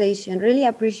organization. Really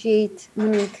appreciate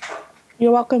Monique.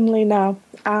 You're welcome, Lena.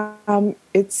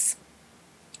 It's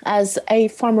as a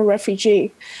former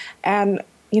refugee, and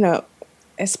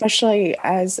especially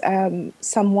as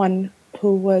someone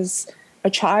who was a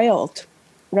child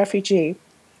refugee,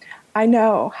 I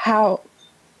know how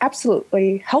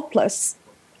absolutely helpless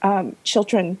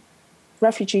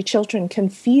refugee children can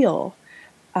feel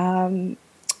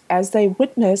as they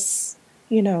witness,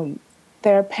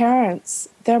 their parents,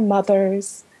 their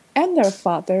mothers, and their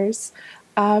fathers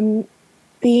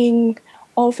being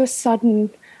all of a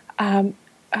sudden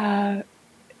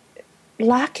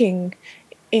lacking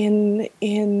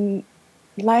in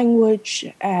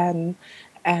language and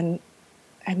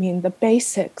I mean the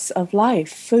basics of life,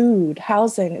 food,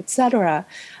 housing, etc.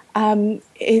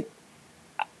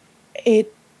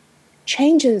 It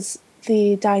changes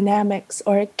the dynamics,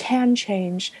 or it can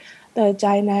change the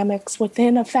dynamics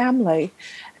within a family.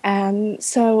 And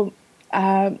so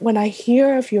when I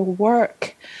hear of your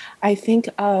work, I think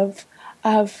of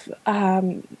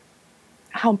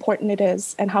how important it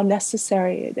is and how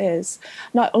necessary it is,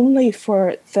 not only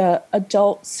for the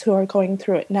adults who are going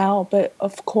through it now, but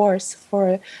of course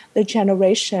for the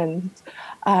generation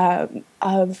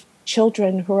of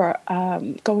children who are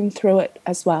going through it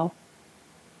as well.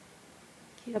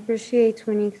 Appreciate,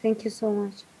 Monique. Thank you so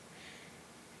much.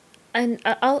 And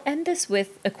I'll end this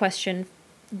with a question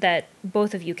that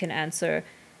both of you can answer.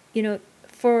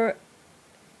 For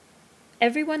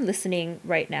everyone listening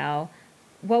right now,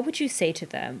 what would you say to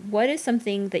them? What is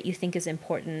something that you think is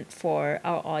important for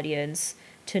our audience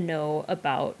to know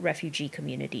about refugee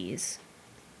communities?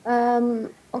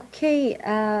 Okay,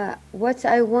 what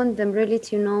I want them really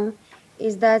to know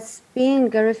is that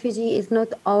being a refugee is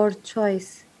not our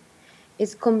choice.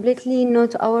 It's completely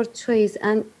not our choice,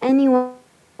 and anyone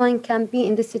can be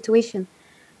in this situation.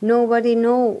 Nobody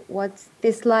know what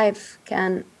this life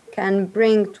can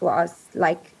bring to us.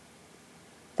 Like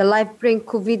the life bring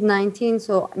COVID-19,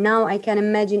 so now I can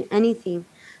imagine anything.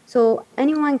 So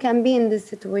anyone can be in this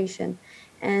situation,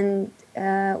 and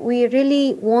we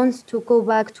really want to go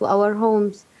back to our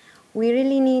homes. We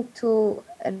really need to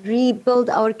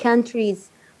rebuild our countries.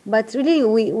 But really,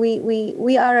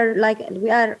 we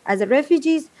are as a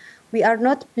refugees, We are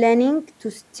not planning to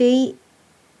stay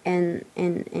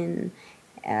in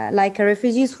like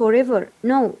refugees forever.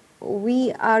 No,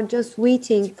 we are just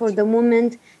waiting for the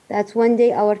moment that one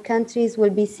day our countries will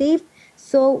be safe.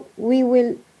 So we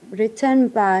will return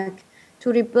back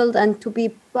to rebuild and to be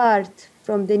part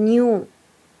from the new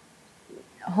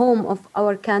home of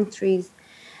our countries.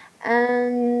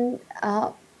 And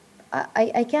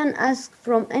I can ask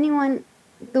from anyone,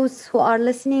 those who are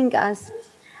listening us,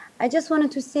 I just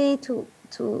wanted to say to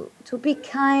be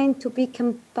kind, to be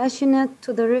compassionate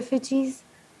to the refugees,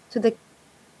 to the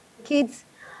kids,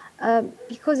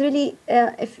 because really,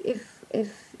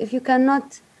 if you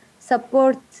cannot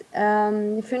support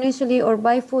financially or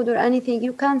buy food or anything,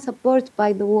 you can support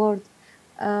by the word,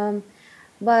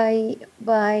 by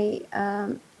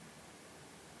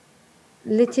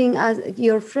letting us,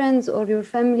 your friends or your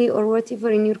family or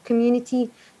whatever in your community,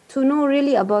 to know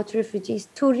really about refugees,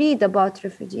 to read about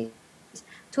refugees,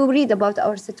 to read about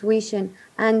our situation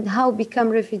and how become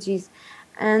refugees.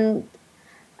 And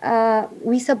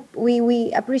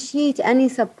we appreciate any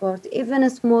support, even a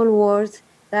small word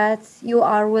that you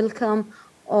are welcome,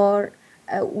 or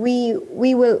we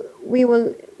know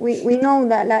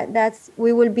that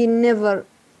we will be never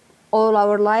all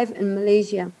our life in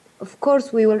Malaysia. Of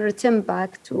course, we will return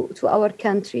back to our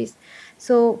countries.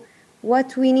 So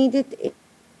what we needed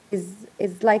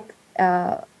is like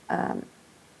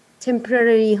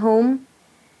temporary home,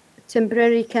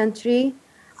 temporary country,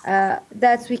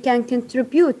 that we can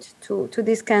contribute to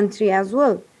this country as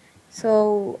well.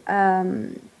 So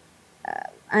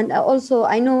and also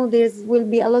I know there will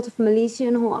be a lot of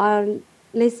Malaysians who are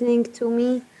listening to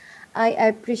me. I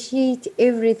appreciate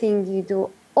everything you do.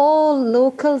 All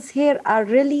locals here are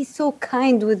really so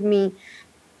kind with me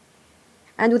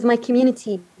and with my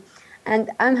community.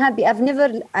 And I'm happy. I've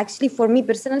never, actually, for me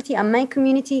personally and my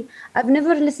community, I've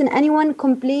never listened anyone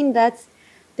complain that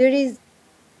there is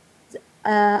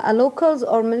a locals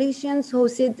or Malaysians who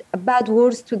said bad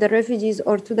words to the refugees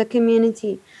or to the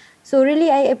community. So really,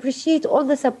 I appreciate all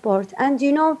the support. And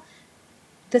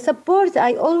the support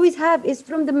I always have is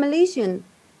from the Malaysian.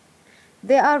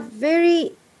 They are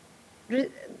very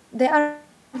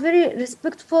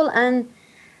respectful and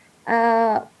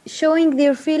showing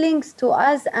their feelings to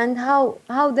us and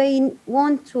how they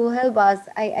want to help us.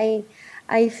 I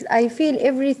feel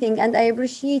everything and I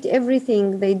appreciate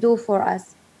everything they do for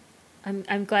us.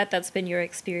 I'm glad that's been your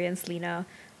experience, Lena.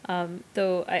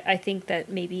 Though I think that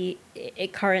maybe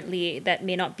currently that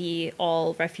may not be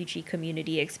all refugee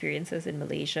community experiences in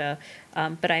Malaysia,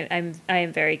 but I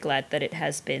am very glad that it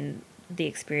has been the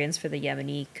experience for the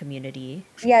Yemeni community.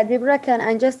 Yeah, Deborah, can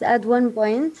I just add one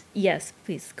point? Yes,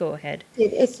 please go ahead.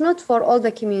 It's not for all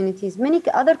the communities. Many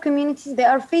other communities, they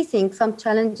are facing some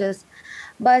challenges,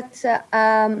 but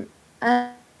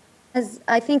as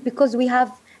I think because we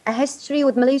have a history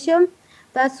with Malaysia,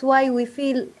 that's why we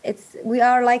feel we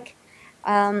are like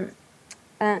our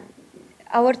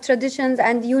traditions.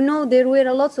 And there were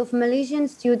a lot of Malaysian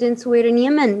students who were in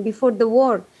Yemen before the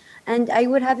war. And I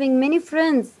were having many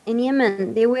friends in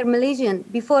Yemen. They were Malaysian.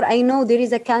 Before I know there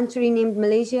is a country named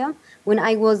Malaysia, when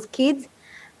I was kid,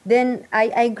 then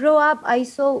I grew up, I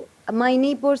saw my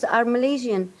neighbors are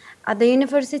Malaysian. At the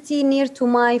university near to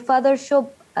my father's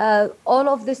shop, all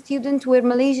of the students were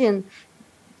Malaysian.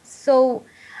 So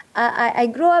I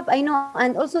grew up, I know.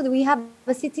 And also we have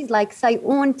cities like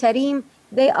Saigon, Tarim.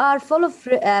 They are full of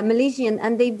Malaysian,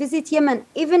 and they visit Yemen.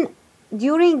 Even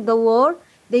during the war,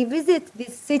 they visit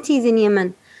these cities in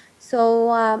Yemen.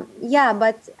 So yeah,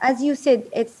 but as you said,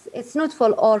 it's not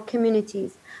for all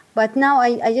communities. But now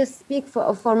I just speak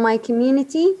for my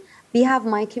community. We have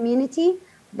my community,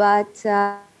 but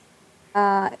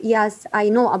yes, I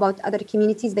know about other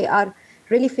communities. They are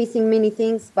really facing many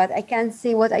things, but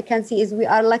what I can see is we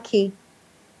are lucky.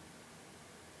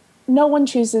 No one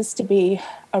chooses to be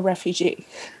a refugee.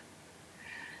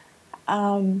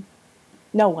 No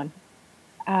one.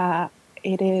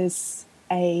 It is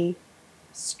a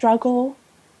struggle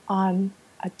on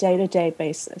a day-to-day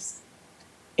basis.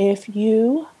 If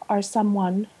you are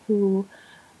someone who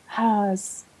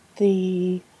has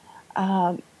the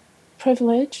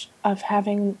privilege of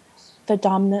having the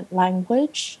dominant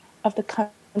language of the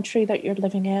country that you're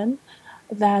living in,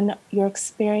 then your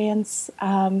experience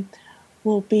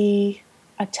will be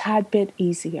a tad bit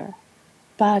easier.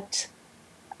 But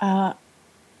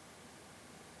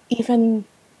even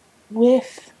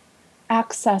with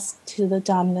access to the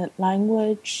dominant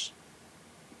language,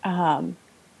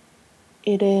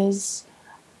 it is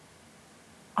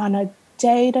on a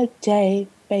day-to-day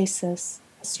basis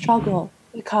a struggle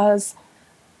because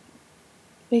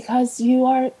you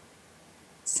are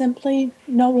simply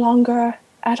no longer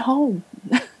at home.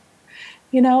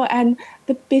 And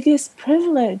the biggest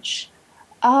privilege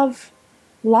of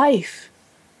life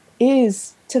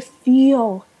is to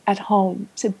feel at home,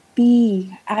 to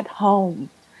be at home.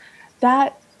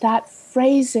 That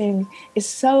phrasing is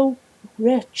so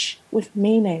rich with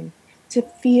meaning, to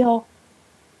feel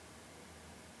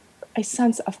a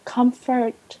sense of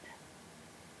comfort,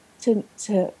 to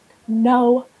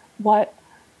know what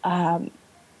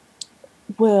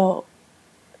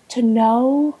to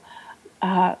know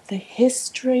the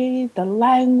history, the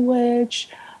language,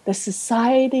 the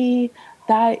society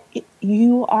that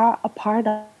you are a part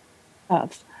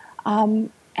of.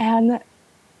 And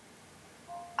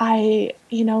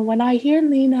when I hear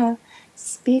Lena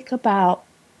speak about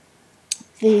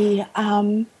the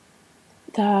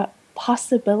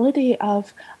possibility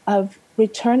of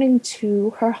returning to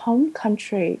her home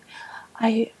country,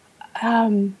 I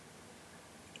have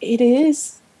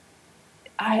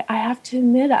to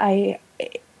admit,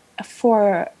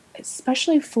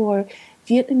 especially for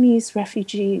Vietnamese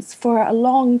refugees, for a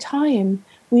long time,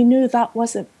 we knew that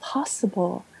wasn't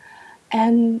possible.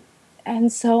 And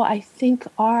so I think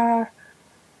at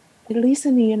least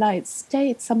in the United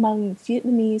States, among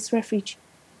Vietnamese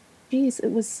refugees, it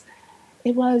was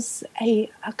a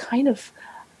kind of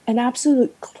an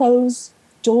absolute closed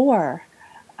door.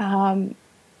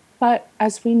 But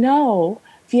as we know,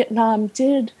 Vietnam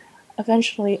did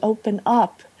eventually open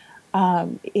up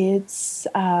its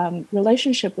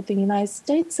relationship with the United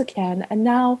States again, and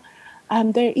now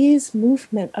there is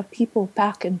movement of people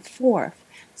back and forth.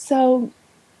 So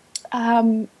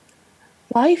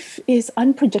life is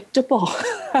unpredictable,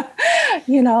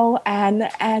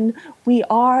 and we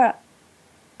are,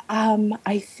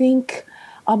 I think,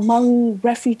 among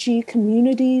refugee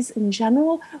communities in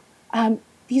general,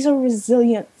 these are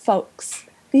resilient folks.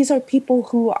 These are people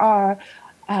who are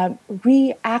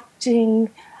reacting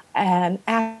and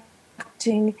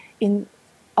acting in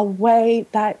a way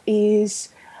that is,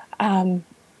 I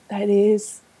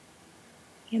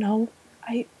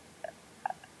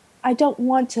don't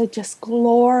want to just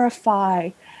glorify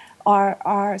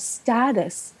our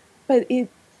status, but it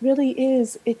really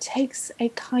is, it takes a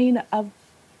kind of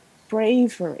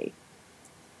bravery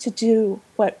to do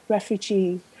what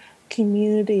refugee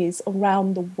communities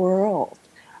around the world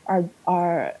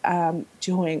are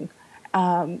doing,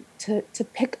 to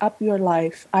pick up your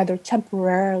life either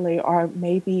temporarily or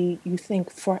maybe you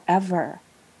think forever,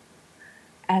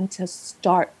 and to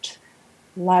start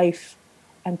life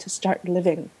and to start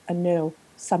living anew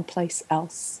someplace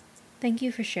else. Thank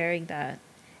you for sharing that.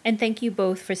 And thank you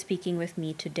both for speaking with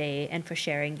me today and for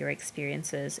sharing your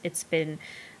experiences. It's been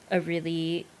a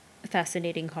really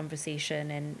fascinating conversation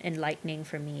and enlightening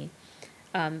for me.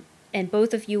 And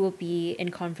both of you will be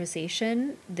in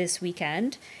conversation this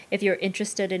weekend. If you're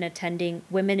interested in attending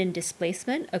Women in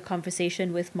Displacement, a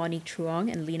conversation with Monique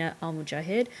Truong and Lena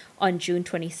Al-Mujahid on June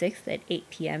 26th at 8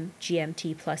 p.m.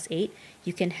 GMT +8,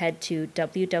 you can head to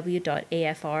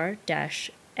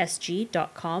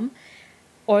www.afr-sg.com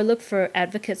or look for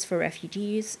Advocates for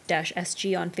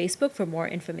Refugees-SG on Facebook for more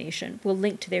information. We'll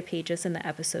link to their pages in the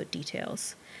episode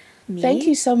details. Thank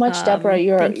you so much, Deborah.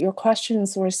 Your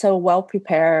questions were so well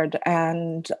prepared,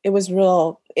 and it was a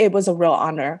real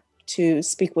honor to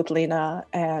speak with Lena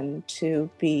and to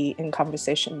be in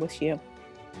conversation with you.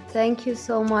 Thank you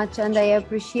so much, and I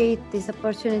appreciate this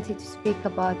opportunity to speak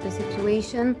about the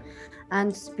situation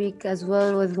and speak as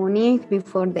well with Monique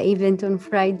before the event on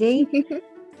Friday.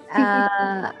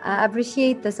 I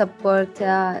appreciate the support,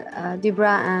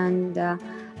 Deborah, and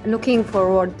looking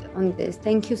forward on this.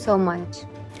 Thank you so much.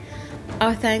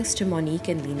 Our thanks to Monique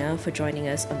and Lena for joining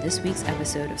us on this week's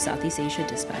episode of Southeast Asia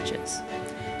Dispatches.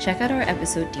 Check out our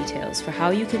episode details for how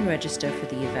you can register for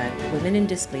the event Women in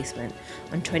Displacement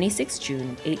on 26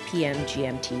 June, 8 p.m.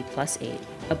 GMT +8,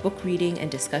 a book reading and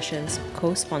discussions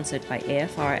co-sponsored by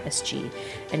AFR-SG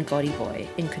and Gaudi Boy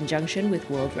in conjunction with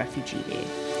World Refugee Day.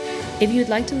 If you'd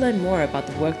like to learn more about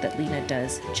the work that Lena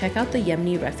does, check out the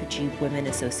Yemeni Refugee Women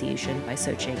Association by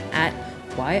searching at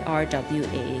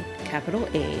YRWA, capital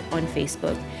A, on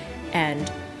Facebook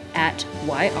and at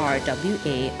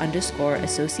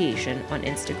YRWA_association on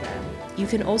Instagram. You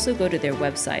can also go to their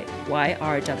website,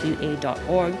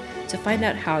 yrwa.org, to find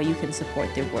out how you can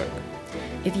support their work.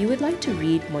 If you would like to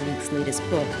read Monique's latest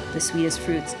book, The Sweetest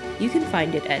Fruits, you can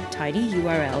find it at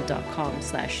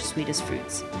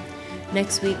tinyurl.com/sweetestfruits.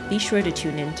 Next week, be sure to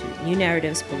tune in to New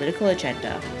Narratives Political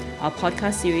Agenda, our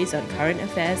podcast series on current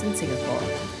affairs in Singapore.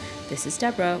 This is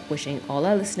Deborah, wishing all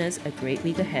our listeners a great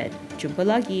week ahead. Jumpa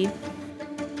lagi!